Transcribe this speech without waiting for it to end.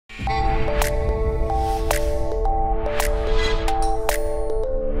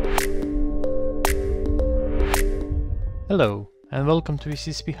Hello, and welcome to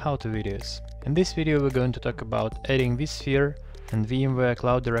VCSP how-to videos. In this video we're going to talk about adding vSphere and VMware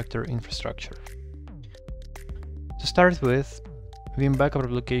Cloud Director infrastructure. To start with, Veeam Backup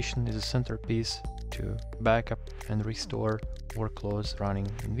Replication is a centerpiece to backup and restore workloads running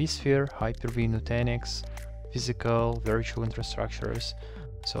in vSphere, Hyper-V, Nutanix, physical, virtual infrastructures,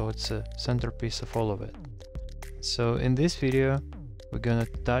 so it's a centerpiece of all of it. So in this video we're going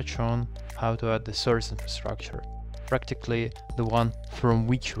to touch on how to add the source infrastructure, practically the one from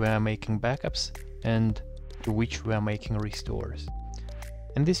which we are making backups and to which we are making restores.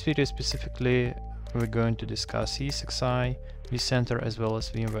 In this video specifically we're going to discuss ESXi, vCenter as well as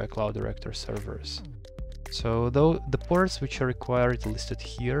VMware Cloud Director servers. So though the ports which are required are listed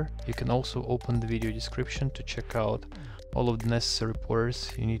here, you can also open the video description to check out all of the necessary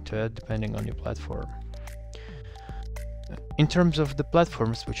ports you need to add depending on your platform. In terms of the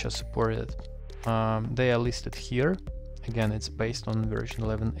platforms which are supported, they are listed here. Again, it's based on version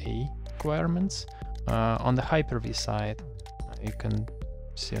 11a requirements. On the Hyper-V side, you can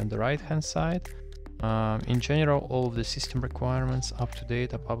see on the right hand side. In general, all of the system requirements up to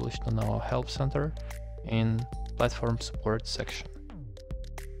date are published on our Help Center in Platform Support section.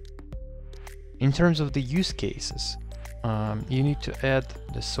 In terms of the use cases, you need to add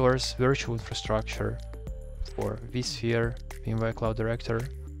the source virtual infrastructure for vSphere, VMware Cloud Director,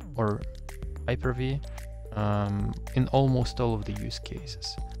 or Hyper-V in almost all of the use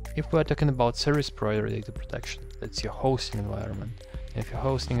cases. If we're talking about service provider data protection, that's your hosting environment. If your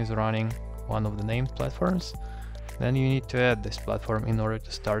hosting is running one of the named platforms, then you need to add this platform in order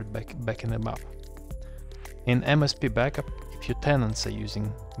to start backing them up. In MSP backup, if your tenants are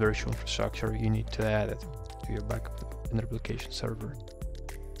using virtual infrastructure, you need to add it to your backup and replication server.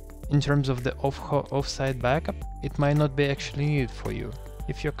 In terms of the off-site backup, it might not be actually needed for you.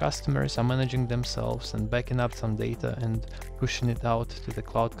 If your customers are managing themselves and backing up some data and pushing it out to the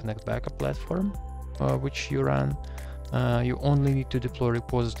Cloud Connect backup platform, which you run, you only need to deploy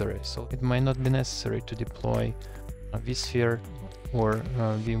repositories, so it might not be necessary to deploy vSphere or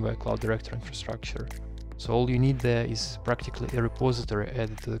VMware Cloud Director infrastructure. So all you need there is practically a repository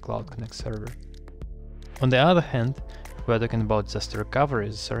added to the Cloud Connect server. On the other hand, if we're talking about disaster recovery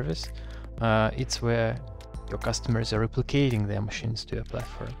as a service, it's where your customers are replicating their machines to your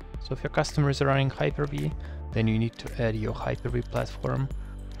platform. So if your customers are running Hyper-V, then you need to add your Hyper-V platform,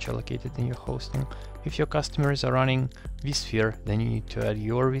 which are located in your hosting. If your customers are running vSphere, then you need to add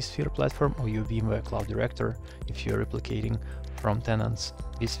your vSphere platform or your VMware Cloud Director if you're replicating from tenants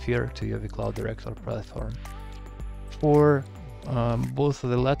vSphere to your vCloud Director platform. For both of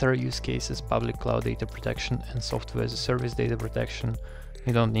the latter use cases, public cloud data protection and software as a service data protection,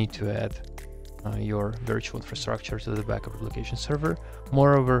 you don't need to add your virtual infrastructure to the backup replication server.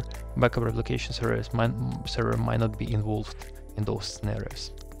 Moreover, backup replication server might not be involved in those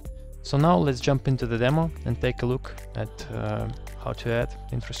scenarios. So now let's jump into the demo and take a look at how to add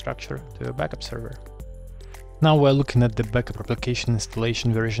infrastructure to a backup server. Now we're looking at the backup replication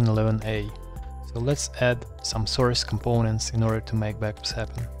installation version 11a. So let's add some source components in order to make backups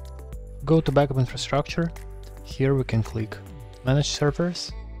happen. Go to backup infrastructure. Here we can click Manage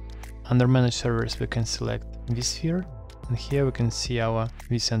Servers. Under Manage Servers we can select vSphere, and here we can see our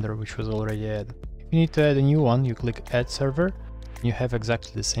vCenter which was already added. If you need to add a new one, you click Add Server, and you have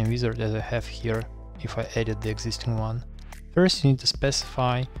exactly the same wizard as I have here if I added the existing one. First you need to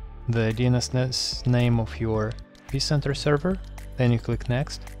specify the DNS name of your vCenter server, then you click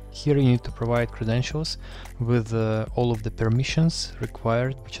Next. Here you need to provide credentials with all of the permissions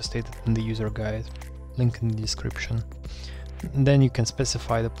required, which are stated in the user guide, link in the description. Then you can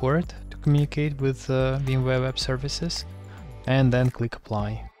specify the port to communicate with VMware Web Services, and then click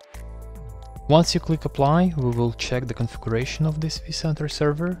Apply. Once you click Apply, we will check the configuration of this vCenter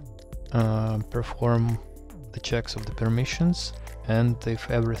server, perform the checks of the permissions, and if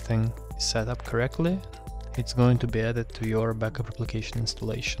everything is set up correctly, it's going to be added to your backup replication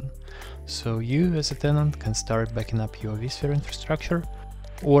installation. So you as a tenant can start backing up your vSphere infrastructure,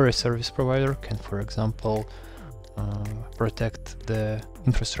 or a service provider can, for example, protect the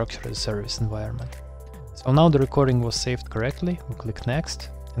infrastructure as a service environment. So now the recording was saved correctly. We click Next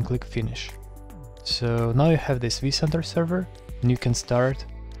and click Finish. So now you have this vCenter server, and you can start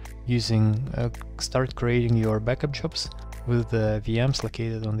creating your backup jobs with the VMs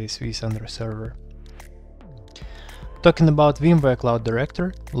located on this vCenter server. Talking about VMware Cloud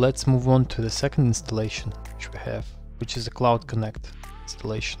Director, let's move on to the second installation which we have, which is a Cloud Connect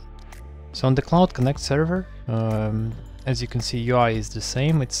installation. So on the Cloud Connect server, as you can see, UI is the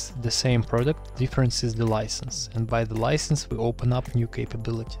same, it's the same product, difference is the license, and by the license we open up new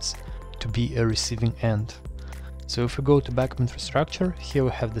capabilities to be a receiving end. So if we go to backup infrastructure, here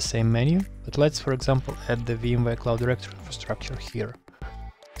we have the same menu, but let's for example add the VMware Cloud Directory infrastructure here.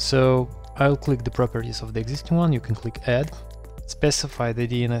 So I'll click the properties of the existing one, you can click add, specify the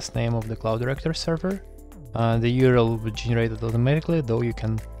DNS name of the Cloud Directory server, the URL will be generated automatically, though you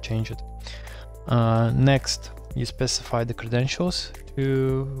can change it. Next, you specify the credentials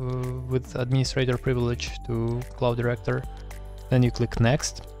with administrator privilege to Cloud Director. Then you click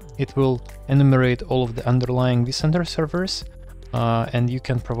next. It will enumerate all of the underlying vCenter servers, and you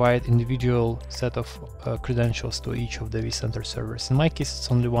can provide individual set of credentials to each of the vCenter servers. In my case,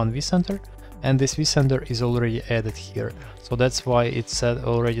 it's only one vCenter, and this vCenter is already added here, so that's why it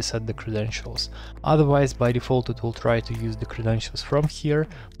already set the credentials. Otherwise, by default, it will try to use the credentials from here,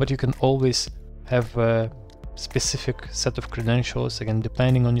 but you can always have a specific set of credentials, again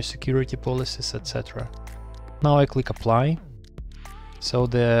depending on your security policies, etc. Now I click apply, so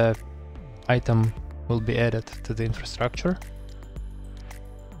the item will be added to the infrastructure,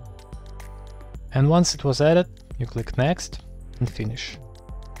 and once it was added, you click next and finish.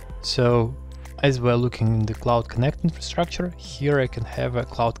 So as we're looking in the Cloud Connect infrastructure, here I can have a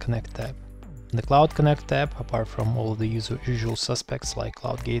Cloud Connect tab. In the Cloud Connect tab, apart from all the usual suspects like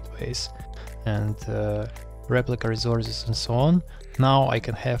cloud gateways and replica resources and so on, now I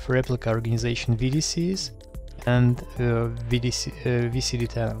can have replica organization VDCs and VCD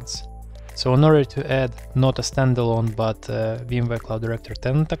tenants. So in order to add not a standalone but VMware Cloud Director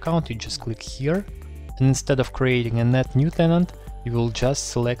tenant account, you just click here, and instead of creating a net new tenant, you will just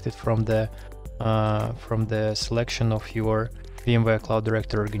select it from the selection of your VMware Cloud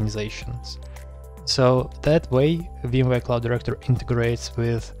Director organizations. So that way VMware Cloud Director integrates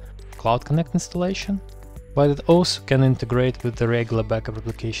with Cloud Connect installation, but it also can integrate with the regular backup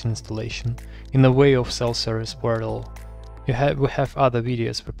application installation in a way of self-service portal. We have other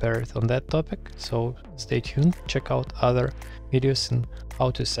videos prepared on that topic, so stay tuned, check out other videos in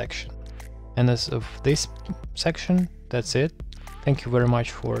how-to section. And as of this section, that's it. Thank you very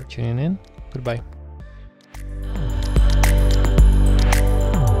much for tuning in. Goodbye.